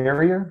biggest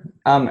barrier,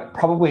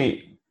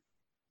 probably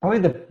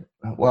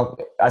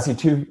I see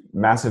two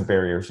massive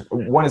barriers.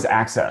 One is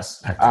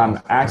access.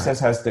 Access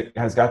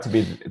has got to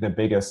be the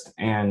biggest,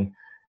 and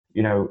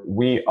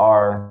we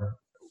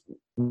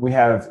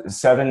have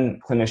 7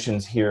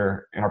 clinicians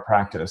here in our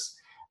practice,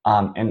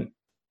 and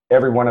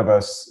every one of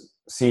us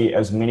see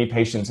as many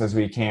patients as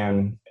we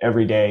can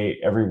every day,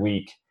 every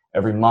week,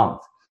 every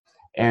month.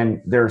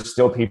 And there are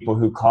still people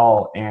who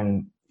call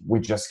and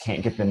we just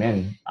can't get them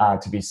in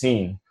to be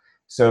seen.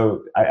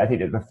 So I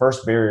think that the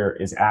first barrier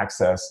is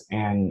access,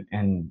 and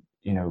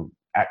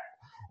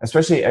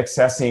especially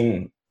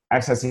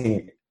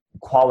accessing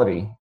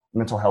quality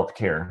mental health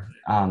care.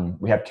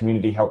 We have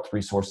community mental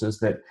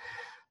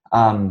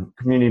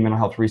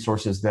health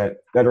resources that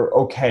are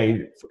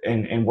okay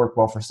and work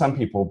well for some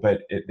people,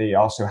 but they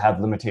also have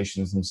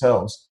limitations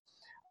themselves.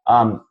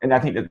 And I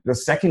think that the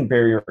second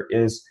barrier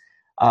is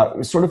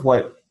sort of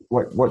what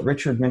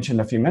Richard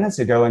mentioned a few minutes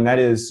ago, and that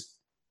is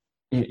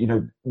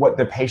what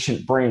the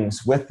patient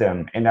brings with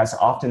them. And that's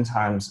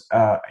oftentimes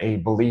a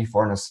belief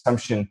or an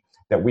assumption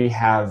that we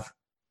have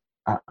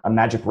a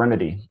magic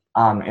remedy.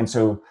 And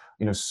so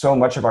so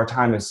much of our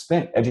time is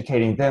spent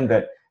educating them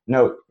that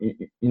no,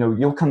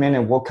 you'll come in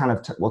and we'll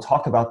we'll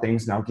talk about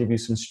things, and I'll give you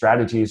some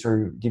strategies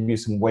or give you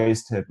some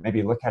ways to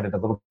maybe look at it a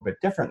little bit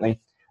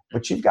differently.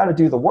 But you've got to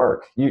do the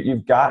work.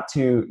 You've got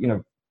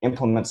to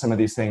implement some of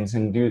these things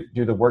and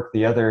do the work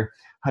the other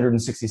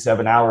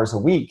 167 hours a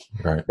week.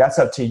 Right. That's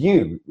up to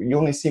you. You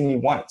only see me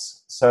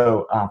once,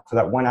 so for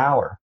that 1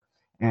 hour,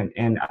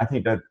 and I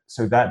think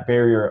that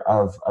barrier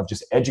of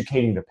just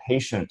educating the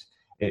patient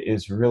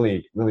is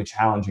really, really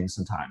challenging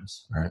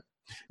sometimes. Right.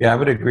 Yeah, I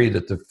would agree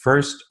that the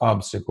first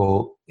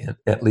obstacle,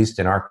 at least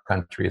in our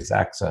country, is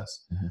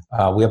access.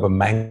 Mm-hmm. We have a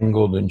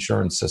mangled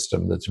insurance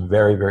system that's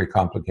very, very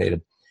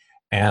complicated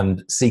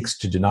and seeks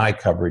to deny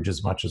coverage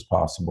as much as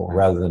possible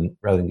rather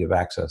than give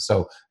access.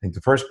 So I think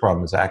the first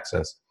problem is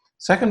access.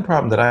 Second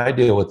problem that I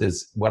deal with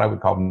is what I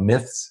would call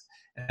myths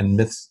and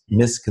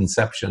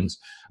misconceptions.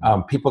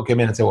 People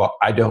come in and say, well,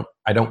 I don't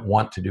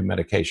want to do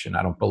medication.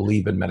 I don't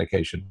believe in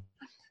medication.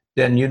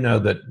 Then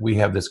that we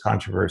have this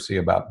controversy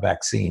about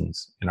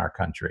vaccines in our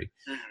country.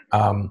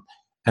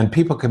 And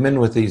people come in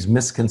with these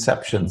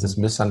misconceptions, this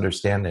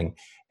misunderstanding,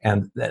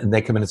 and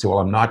they come in and say, well,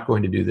 I'm not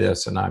going to do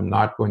this, and I'm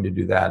not going to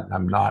do that,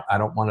 and I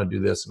don't want to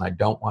do this, and I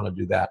don't want to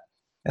do that.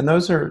 And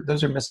those are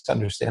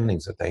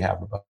misunderstandings that they have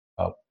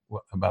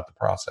about the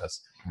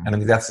process. And I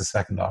think that's the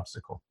second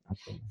obstacle.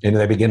 And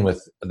they begin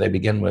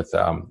with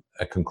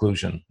a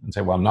conclusion and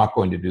say, well, I'm not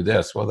going to do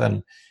this. Well,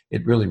 then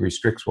it really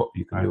restricts what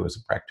you can do as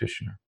a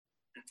practitioner.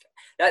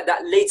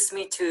 That leads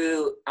me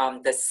to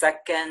the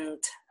second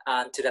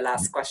to the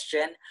last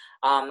question.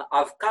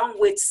 I've come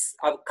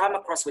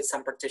across with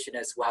some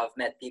practitioners who have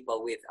met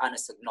people with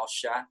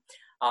anosognosia.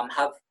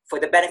 For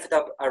the benefit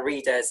of our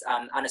readers,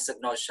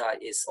 anosognosia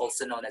is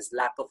also known as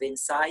lack of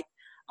insight.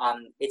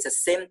 It's a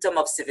symptom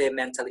of severe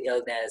mental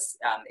illness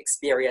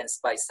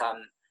experienced by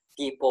some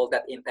people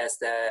that impairs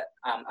the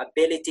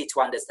ability to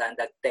understand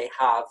that they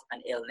have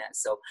an illness.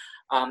 So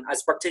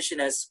as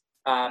practitioners,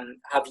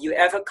 have you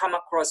ever come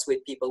across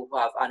with people who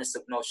have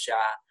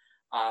anosognosia,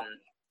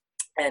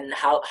 and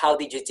how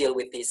did you deal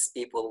with these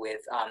people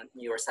with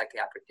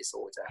neuropsychiatric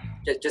disorder?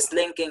 Just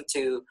linking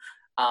to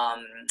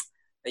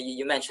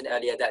you mentioned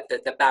earlier that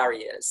the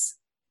barriers.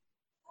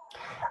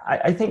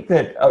 I think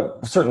that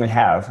certainly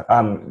have.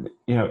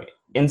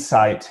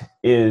 Insight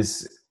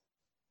is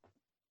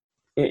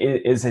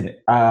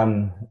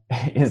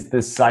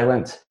this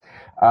silent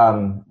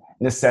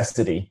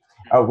necessity.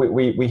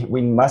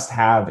 We must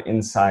have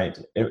insight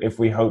if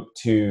we hope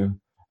to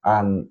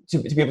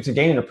be able to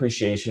gain an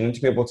appreciation and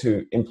to be able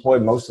to employ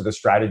most of the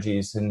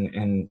strategies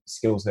and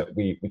skills that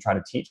we try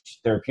to teach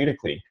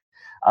therapeutically.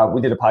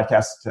 We did a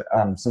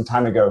podcast some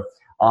time ago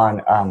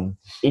on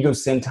ego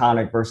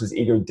syntonic versus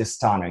ego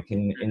dystonic,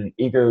 and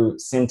ego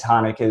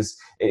syntonic is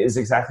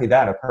exactly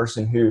that: a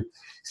person who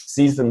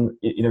sees them,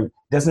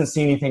 doesn't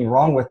see anything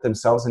wrong with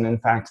themselves, and in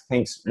fact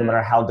thinks, no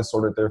matter how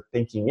disordered their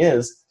thinking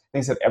is,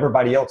 thinks that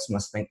everybody else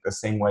must think the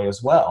same way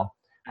as well.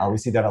 We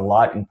see that a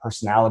lot in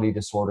personality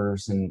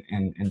disorders and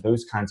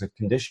those kinds of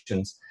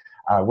conditions.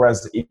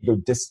 Whereas the ego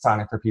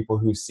dystonic are people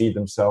who see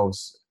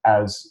themselves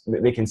as,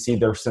 they can see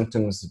their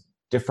symptoms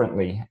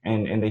differently,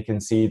 and they can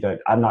see that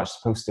I'm not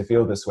supposed to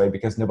feel this way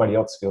because nobody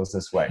else feels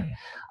this way.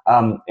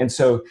 And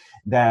so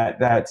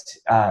that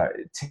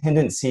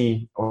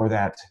tendency, or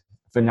that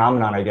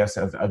phenomenon, I guess,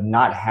 of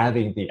not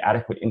having the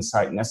adequate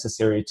insight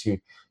necessary to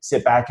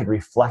sit back and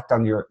reflect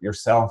on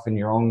yourself and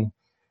your own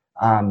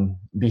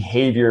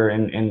behavior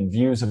and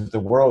views of the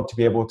world, to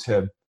be able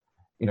to,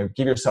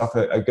 give yourself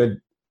a good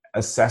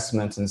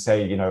assessment and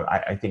say,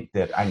 I think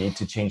that I need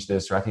to change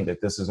this, or I think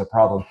that this is a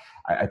problem.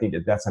 I think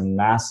that that's a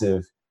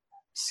massive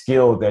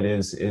skill that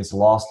is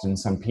lost in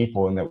some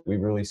people, and that we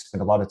really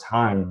spend a lot of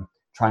time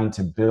trying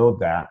to build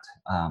that,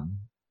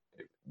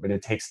 but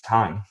it takes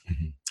time.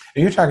 Mm-hmm.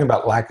 And you're talking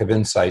about lack of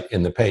insight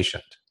in the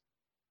patient.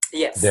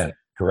 Yes. Then,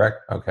 correct?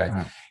 Okay.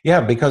 Right.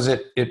 Yeah, because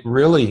it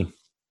really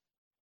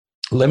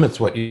limits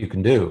what you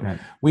can do. Right.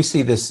 We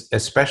see this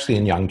especially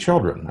in young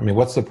children. I mean,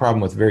 what's the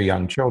problem with very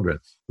young children?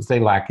 Is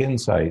they lack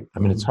insight. I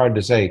mean, it's hard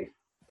to say,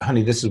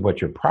 honey, this is what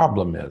your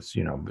problem is,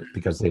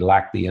 because they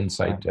lack the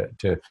insight to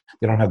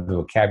they don't have the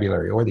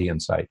vocabulary or the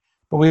insight.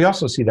 But we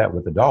also see that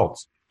with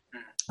adults.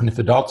 And if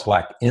adults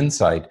lack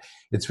insight,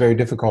 it's very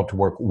difficult to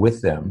work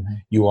with them.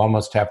 You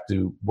almost have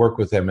to work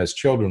with them as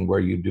children, where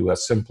you do a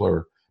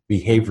simpler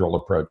behavioral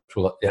approach.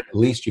 Well, at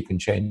least you can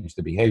change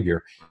the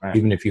behavior, right,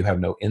 even if you have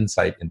no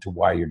insight into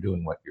why you're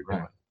doing what you're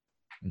doing.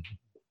 Right.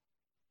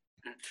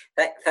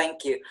 Mm-hmm.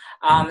 Thank you.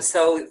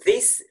 So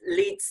this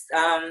leads,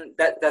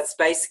 that's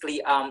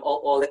basically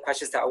all the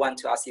questions that I want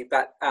to ask you.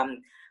 But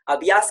I'll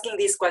be asking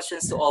these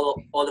questions to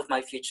all of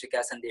my future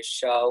guests on this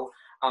show.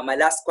 My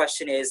last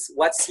question is,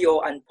 what's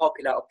your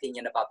unpopular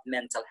opinion about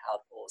mental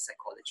health or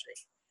psychology?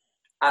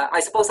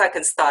 I suppose I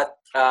can start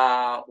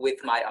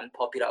with my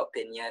unpopular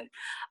opinion.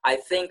 I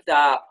think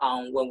that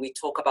when we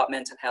talk about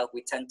mental health,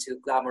 we tend to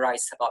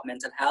glamorize about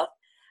mental health,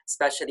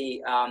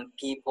 especially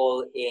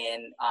people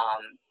who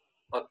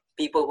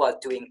are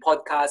doing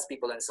podcasts,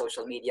 people in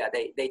social media.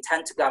 They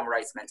tend to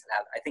glamorize mental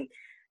health. I think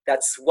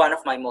that's one of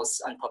my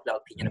most unpopular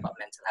opinion about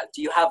mental health.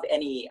 Do you have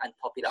any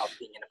unpopular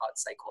opinion about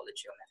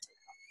psychology or mental health?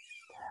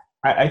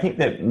 I think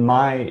that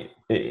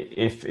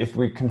if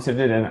we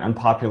considered an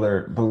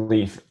unpopular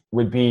belief,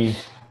 would be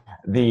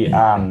the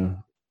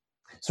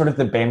sort of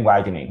the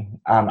bandwagoning.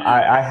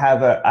 I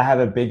have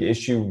a big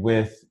issue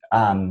with,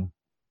 and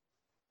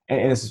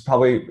this is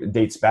probably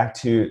dates back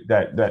to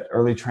that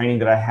early training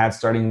that I had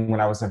starting when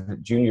I was a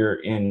junior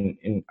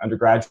in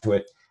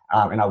undergraduate,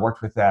 and I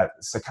worked with that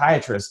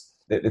psychiatrist.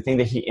 The thing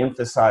that he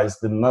emphasized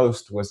the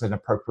most was an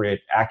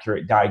appropriate,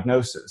 accurate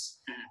diagnosis.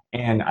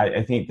 And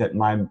I think that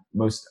my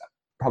most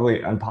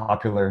probably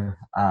unpopular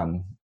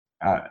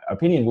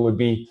opinion would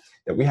be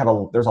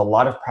that there's a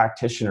lot of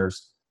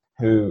practitioners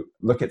who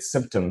look at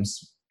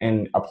symptoms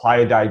and apply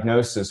a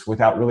diagnosis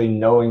without really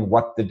knowing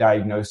what the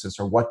diagnosis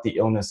or what the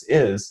illness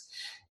is.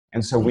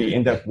 And so we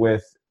end up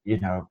with,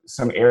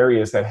 some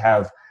areas that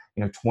have,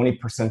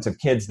 20% of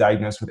kids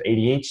diagnosed with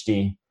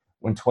ADHD,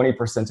 when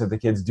 20% of the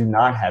kids do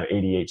not have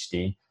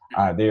ADHD.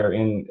 They are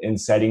in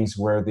settings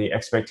where the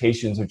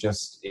expectations are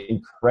just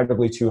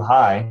incredibly too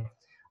high,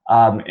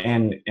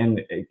 and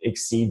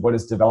exceed what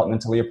is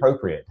developmentally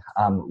appropriate.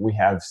 We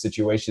have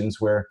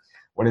situations where,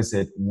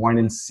 1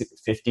 in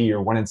 50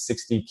 or 1 in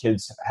 60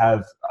 kids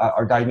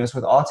are diagnosed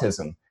with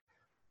autism.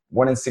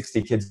 1 in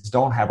 60 kids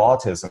don't have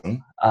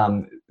autism.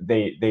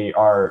 They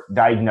are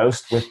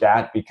diagnosed with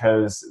that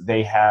because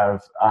they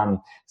have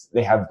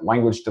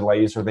language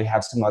delays, or they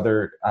have some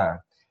other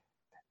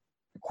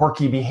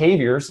quirky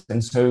behaviors,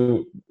 and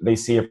so they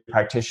see a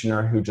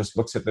practitioner who just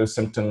looks at those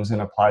symptoms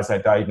and applies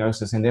that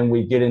diagnosis. And then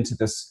we get into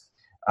this,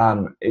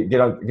 get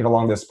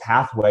along this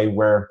pathway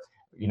where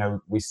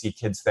we see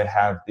kids that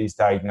have these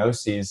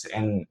diagnoses,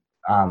 and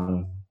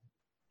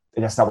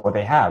that's not what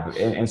they have.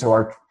 And so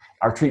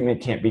our treatment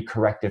can't be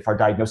correct if our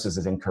diagnosis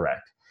is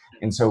incorrect.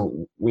 And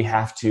so we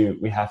have to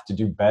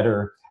do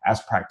better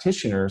as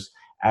practitioners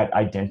at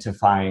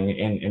identifying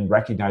and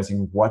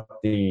recognizing what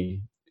the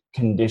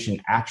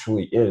condition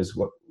actually is.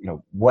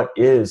 What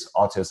is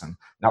autism?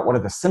 Not what are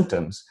the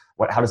symptoms,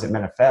 how does it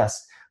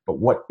manifest, but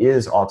what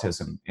is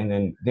autism?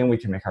 And then we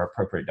can make our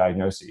appropriate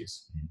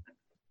diagnoses.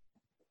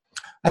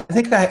 I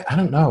think I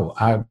don't know.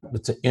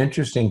 It's an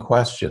interesting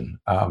question.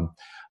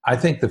 I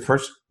think the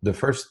first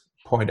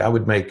point I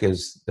would make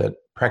is that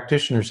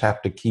practitioners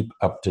have to keep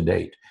up to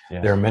date.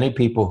 Yes. There are many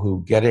people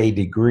who get a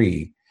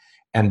degree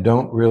and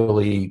don't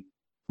really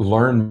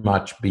learn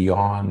much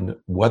beyond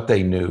what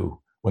they knew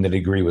when the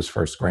degree was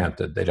first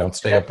granted. They don't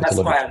stay up with the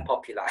literature. That's why I'm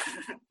popular.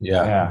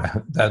 Yeah.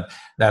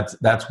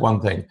 That's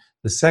one thing.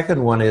 The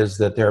second one is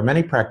that there are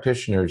many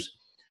practitioners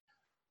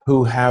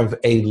who have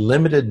a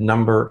limited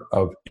number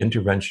of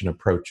intervention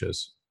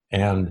approaches,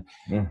 and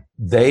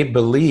they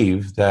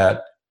believe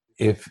that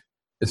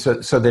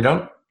so they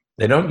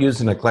don't use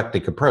an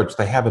eclectic approach.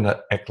 They have an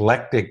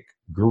eclectic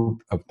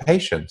group of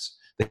patients.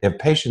 They have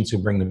patients who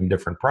bring them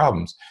different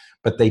problems,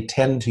 but they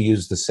tend to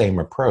use the same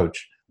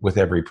approach with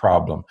every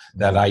problem.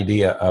 That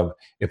idea of,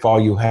 if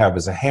all you have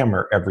is a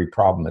hammer, every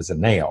problem is a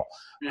nail.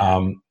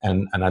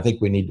 And I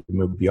think we need to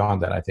move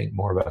beyond that. I think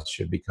more of us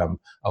should become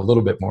a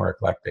little bit more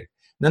eclectic.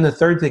 And then the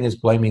third thing is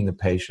blaming the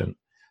patient.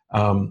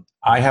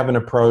 I have an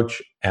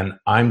approach, and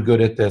I'm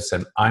good at this,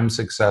 and I'm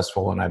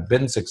successful, and I've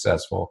been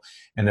successful.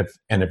 And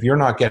if you're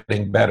not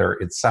getting better,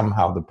 it's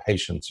somehow the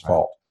patient's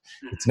fault.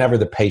 It's never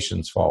the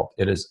patient's fault.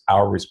 It is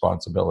our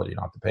responsibility,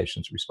 not the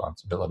patient's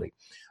responsibility.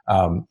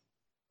 And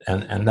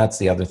that's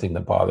the other thing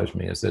that bothers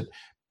me, is that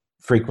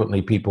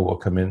frequently people will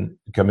come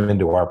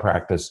into our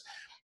practice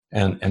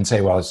and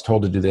say, well, I was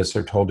told to do this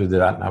or told to do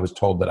that, and I was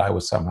told that I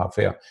was somehow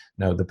fail.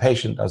 No, the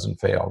patient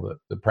doesn't fail.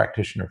 The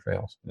practitioner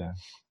fails. Yeah.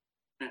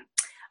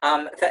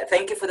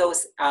 Thank you for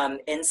those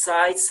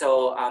insights.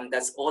 So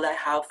that's all I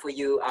have for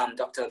you,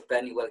 Dr.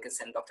 Berney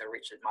Wilkinson, Dr.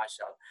 Richard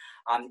Marshall.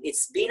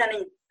 It's been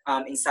an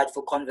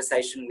insightful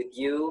conversation with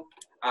you.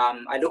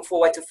 I look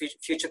forward to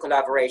future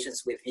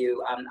collaborations with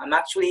you. I'm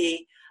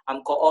actually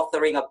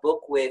co-authoring a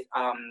book with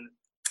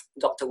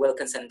Dr.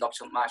 Wilkinson and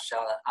Dr.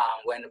 Marshall.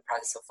 We're in the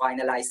process of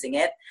finalizing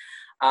it.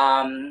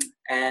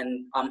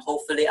 And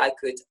hopefully I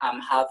could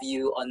have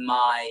you on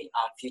my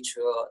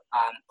future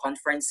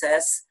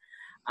conferences.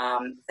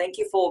 Thank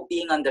you for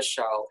being on the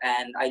show,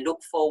 and I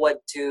look forward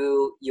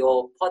to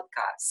your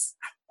podcast.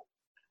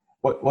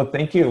 Well,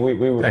 thank you.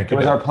 It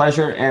was our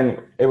pleasure,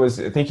 and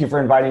thank you for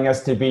inviting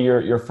us to be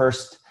your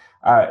first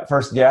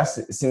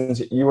guest.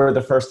 Since you were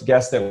the first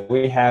guest that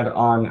we had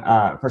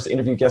on, first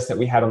interview guest that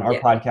we had on our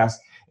podcast,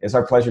 it's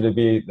our pleasure to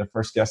be the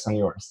first guest on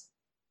yours.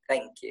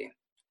 Thank you.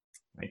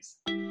 Thanks.